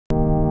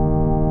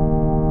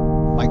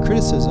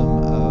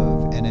criticism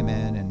of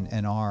NMN and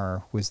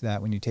NR was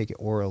that when you take it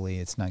orally,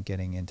 it's not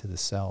getting into the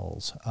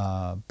cells.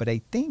 But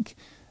I think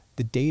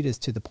the data is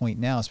to the point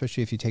now,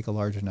 especially if you take a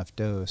large enough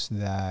dose,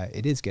 that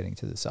it is getting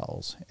to the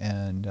cells.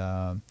 And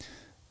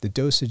the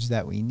dosage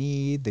that we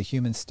need, the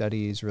human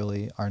studies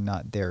really are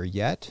not there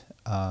yet.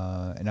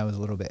 And I was a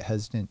little bit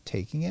hesitant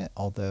taking it,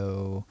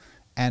 although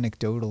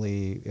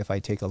anecdotally, if I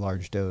take a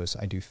large dose,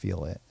 I do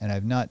feel it. And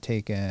I've not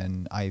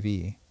taken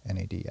IV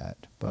NAD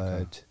yet,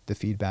 but the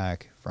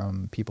feedback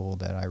from people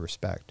that I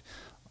respect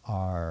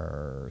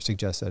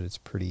suggests that it's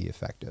pretty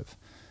effective.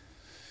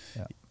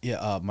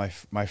 Yeah,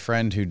 my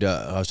friend who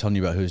I was telling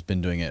you about, who's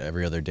been doing it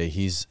every other day,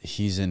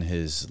 he's in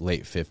his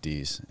late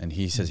 50s, and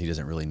he says he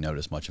doesn't really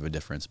notice much of a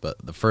difference.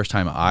 But the first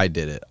time I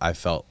did it, I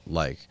felt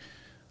like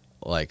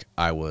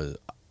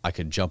I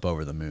could jump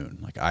over the moon.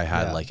 Like I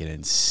had like an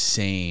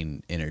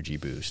insane energy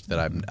boost that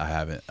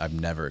I've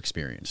never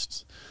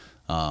experienced.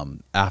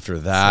 After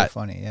that, so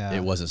funny,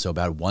 it wasn't so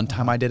bad. One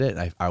time I did it,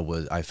 and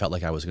I felt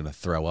like I was going to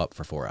throw up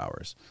for 4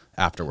 hours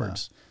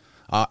afterwards.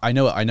 I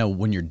know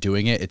when you're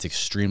doing it, it's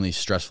extremely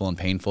stressful and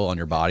painful on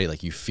your body.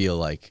 Like you feel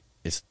like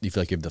you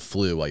have the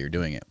flu while you're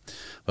doing it.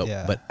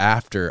 But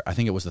after, I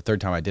think it was the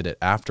third time I did it,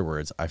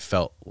 afterwards, I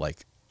felt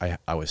like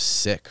I was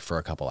sick for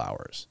a couple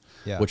hours,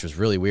 which was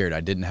really weird.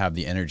 I didn't have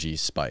the energy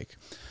spike.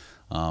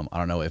 I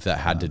don't know if that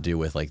had to do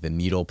with like the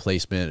needle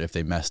placement, if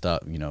they messed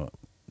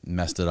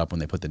it up when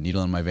they put the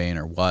needle in my vein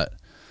or what.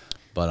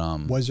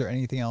 But was there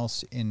anything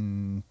else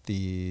in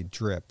the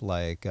drip,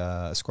 like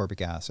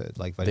ascorbic acid,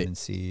 like vitamin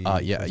C?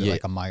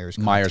 Like a Myers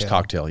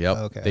cocktail. Yep.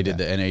 Okay, they did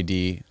the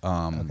NAD.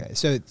 Okay,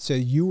 so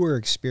you were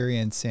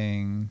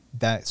experiencing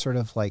that sort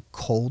of like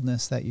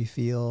coldness that you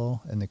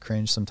feel and the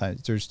cringe.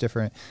 Sometimes there's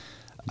different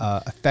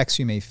effects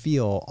you may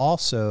feel.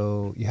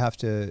 Also, you have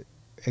to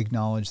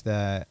acknowledge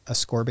that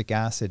ascorbic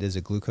acid is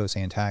a glucose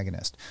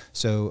antagonist,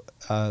 so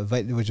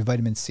which is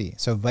vitamin C.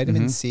 So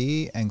vitamin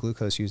C and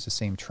glucose use the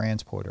same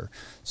transporter.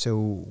 So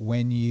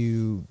when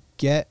you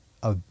get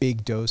a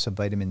big dose of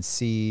vitamin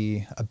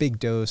C, a big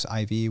dose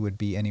IV would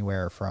be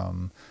anywhere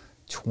from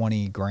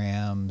 20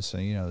 grams. So,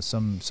 you know,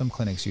 some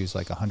clinics use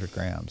like 100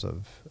 grams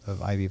of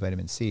IV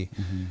vitamin C.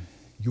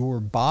 Your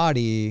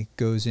body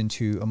goes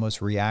into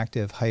almost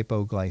reactive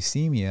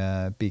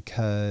hypoglycemia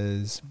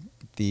because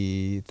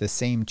the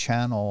same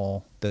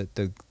channel,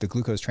 the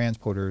glucose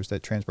transporters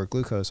that transport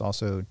glucose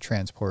also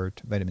transport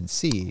vitamin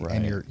C,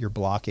 and you're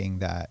blocking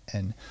that.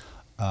 And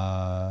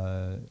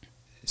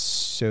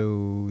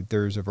so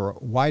there's a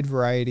wide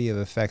variety of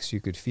effects you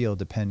could feel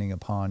depending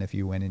upon if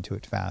you went into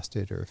it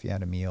fasted or if you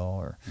had a meal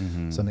or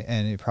something.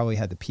 And it probably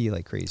had to pee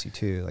like crazy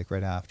too, like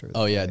right after.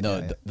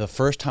 The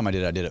first time I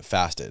did it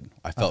fasted.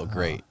 I felt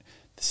great.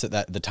 So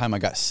that the time I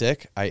got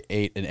sick, I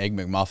ate an Egg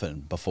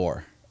McMuffin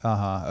before.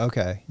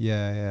 Okay.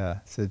 Yeah.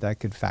 So that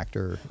could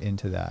factor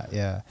into that.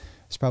 Yeah.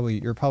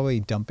 You're probably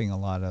dumping a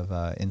lot of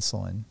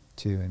insulin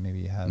too, and maybe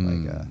you had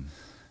like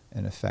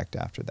an effect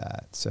after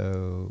that.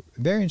 So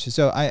very interesting.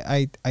 So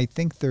I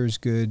think there's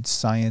good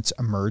science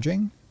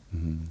emerging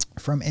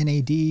from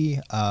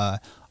NAD.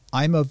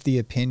 I'm of the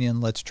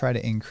opinion, let's try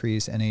to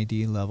increase NAD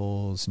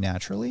levels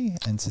naturally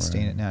and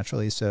sustain it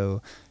naturally.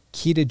 So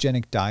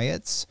ketogenic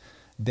diets.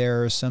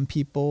 There are some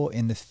people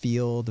in the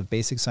field of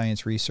basic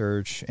science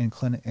research and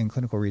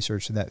clinical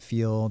research that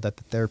feel that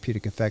the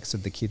therapeutic effects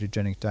of the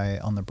ketogenic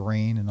diet on the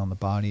brain and on the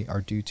body are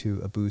due to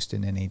a boost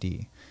in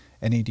NAD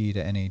to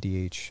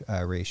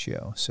NADH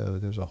ratio. So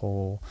there's a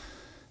whole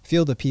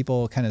field of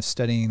people kind of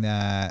studying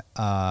that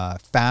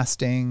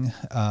fasting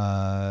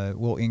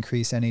will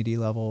increase NAD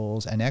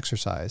levels and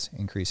exercise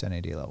increase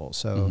NAD levels.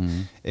 So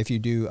if you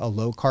do a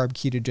low carb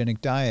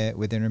ketogenic diet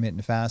with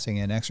intermittent fasting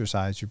and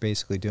exercise, you're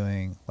basically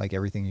doing like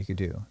everything you could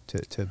do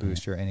to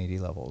boost your NAD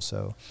levels.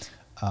 So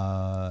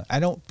I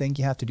don't think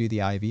you have to do the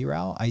IV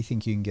route. I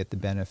think you can get the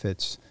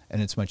benefits,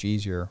 and it's much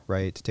easier,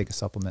 right, to take a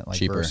supplement like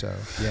cheaper. Verso.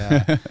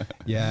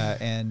 Yeah.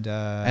 And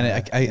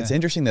it's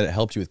interesting that it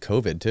helped you with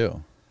COVID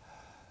too.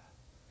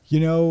 You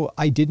know,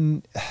 I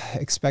didn't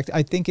expect,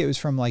 I think it was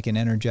from like an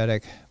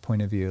energetic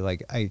point of view.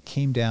 Like I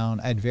came down,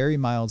 I had very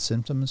mild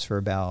symptoms for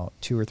about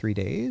 2 or 3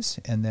 days.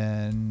 And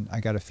then I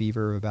got a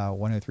fever of about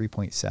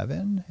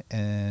 103.7.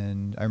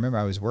 And I remember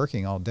I was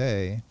working all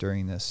day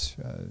during this,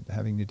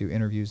 having to do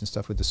interviews and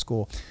stuff with the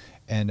school.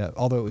 And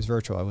although it was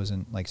virtual, I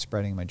wasn't like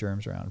spreading my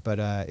germs around. But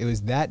it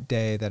was that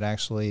day that I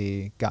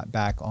actually got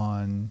back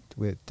on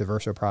with the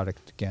Verso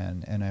product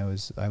again. And I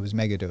was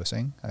mega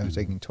dosing. I was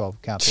taking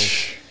 12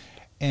 capsules.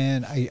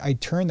 And I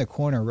turned the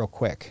corner real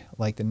quick.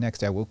 Like the next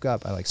day I woke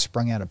up, I like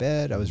sprung out of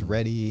bed. I was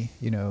ready,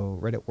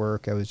 ready at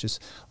work. I was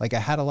just like, I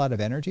had a lot of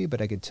energy,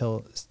 but I could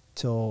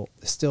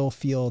still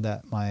feel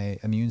that my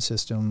immune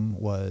system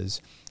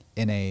was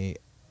in a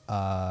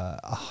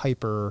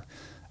hyper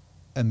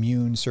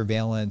immune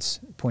surveillance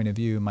point of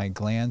view. My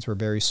glands were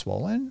very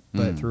swollen,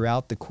 but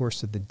throughout the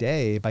course of the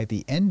day, by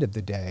the end of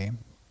the day,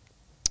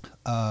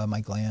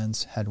 my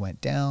glands had went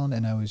down,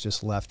 and I was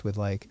just left with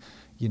like,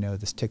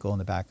 this tickle in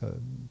the back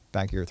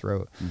of your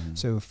throat.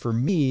 So for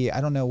me,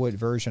 I don't know what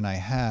version I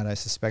had. I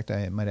suspect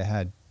I might have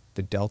had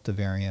the Delta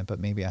variant, but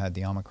maybe I had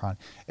the Omicron.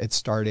 It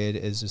started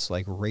as just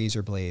like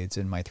razor blades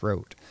in my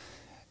throat.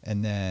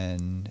 And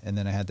then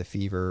I had the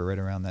fever right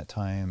around that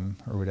time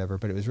or whatever,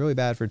 but it was really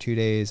bad for 2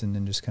 days and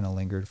then just kind of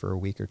lingered for a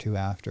week or two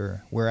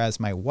after. Whereas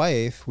my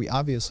wife, we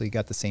obviously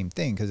got the same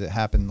thing because it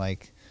happened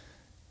like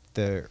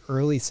the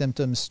early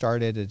symptoms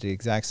started at the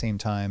exact same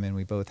time and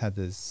we both had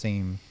the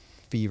same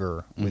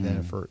fever within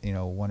it for,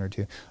 1 or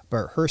 2.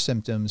 But her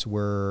symptoms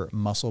were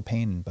muscle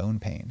pain and bone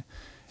pain.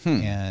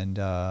 And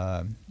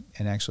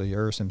actually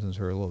her symptoms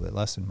were a little bit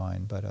less than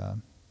mine, but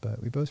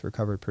we both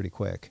recovered pretty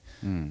quick.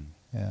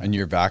 Yeah. And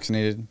you're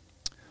vaccinated?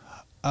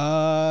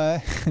 Oh,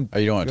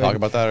 you don't want to talk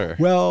about that, or?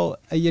 Well,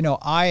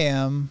 I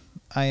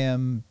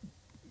am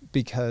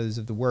because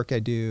of the work I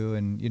do,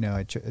 and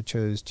I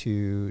chose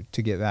to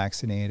get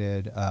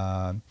vaccinated.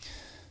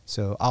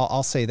 So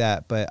I'll say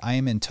that, but I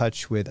am in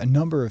touch with a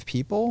number of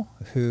people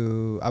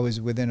who I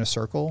was within a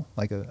circle,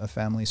 like a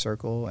family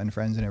circle and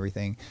friends and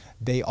everything.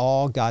 They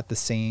all got the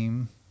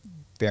same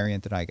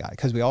variant that I got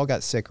because we all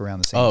got sick around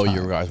the same time. Oh,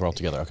 you guys were all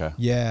together. Okay.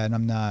 Yeah.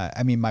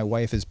 And my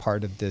wife is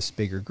part of this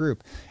bigger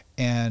group,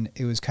 and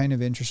it was kind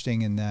of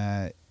interesting in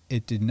that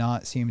it did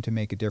not seem to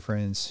make a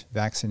difference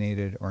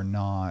vaccinated or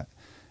not,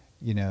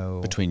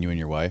 between you and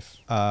your wife,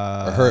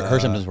 or her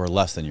symptoms were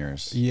less than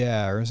yours.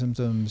 Yeah. Her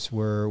symptoms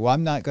were, well,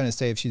 I'm not going to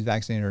say if she's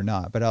vaccinated or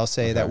not, but I'll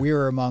say that we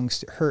were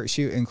amongst her.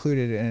 She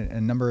included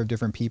a number of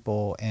different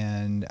people,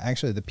 and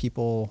actually the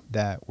people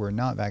that were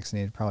not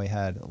vaccinated probably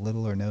had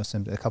little or no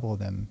symptoms. A couple of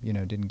them,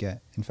 didn't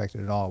get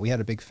infected at all. We had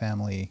a big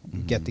family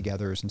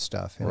get-togethers and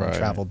stuff, and we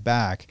traveled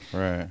back,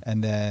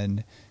 and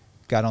then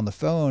got on the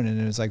phone, and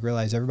it was like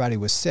realized everybody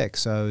was sick.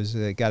 So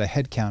I got a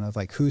head count of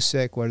like who's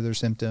sick, what are their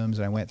symptoms,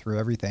 and I went through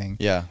everything.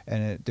 Yeah.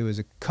 And there was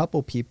a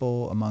couple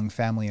people among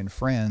family and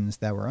friends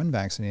that were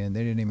unvaccinated, and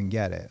they didn't even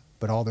get it,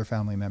 but all their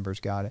family members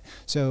got it.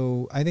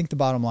 So I think the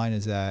bottom line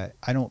is that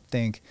I don't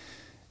think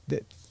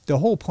that the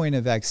whole point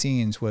of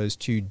vaccines was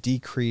to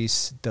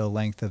decrease the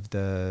length of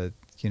the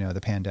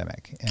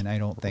pandemic. And I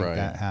don't think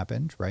that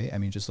happened, right? I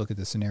mean, just look at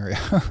the scenario,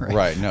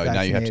 right? No,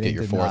 now you have to get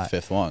your fourth,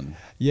 fifth one.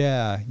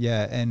 Yeah.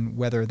 And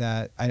whether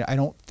that, I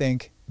don't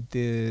think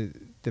the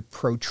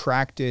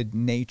protracted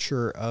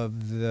nature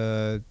of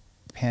the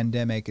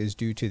pandemic is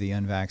due to the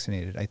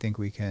unvaccinated. I think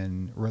we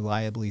can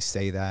reliably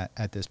say that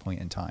at this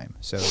point in time.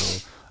 So,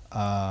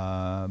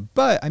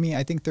 but I mean,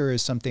 I think there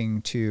is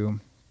something to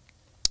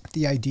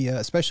the idea,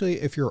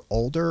 especially if you're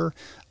older,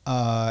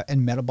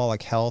 and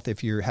metabolic health,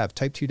 if you have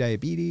type 2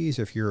 diabetes,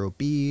 if you're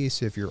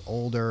obese, if you're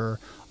older,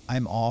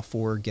 I'm all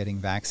for getting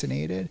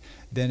vaccinated.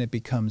 Then it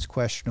becomes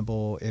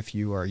questionable if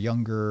you are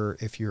younger,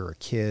 if you're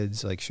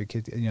kids, like should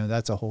kids,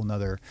 that's a whole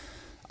nother,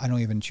 I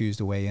don't even choose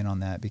to weigh in on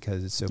that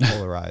because it's so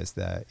polarized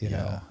that,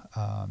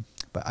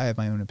 but I have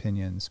my own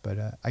opinions, but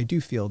I do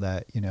feel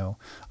that,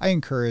 I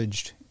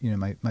encouraged,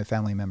 my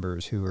family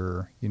members who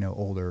are,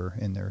 older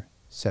in their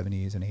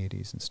 70s and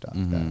 80s and stuff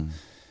that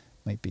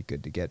might be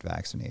good to get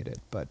vaccinated,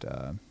 but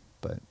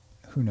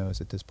who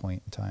knows at this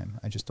point in time.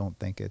 I just don't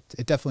think it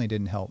definitely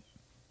didn't help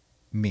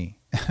me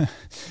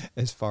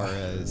as far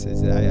as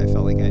I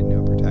felt like I had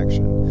no protection.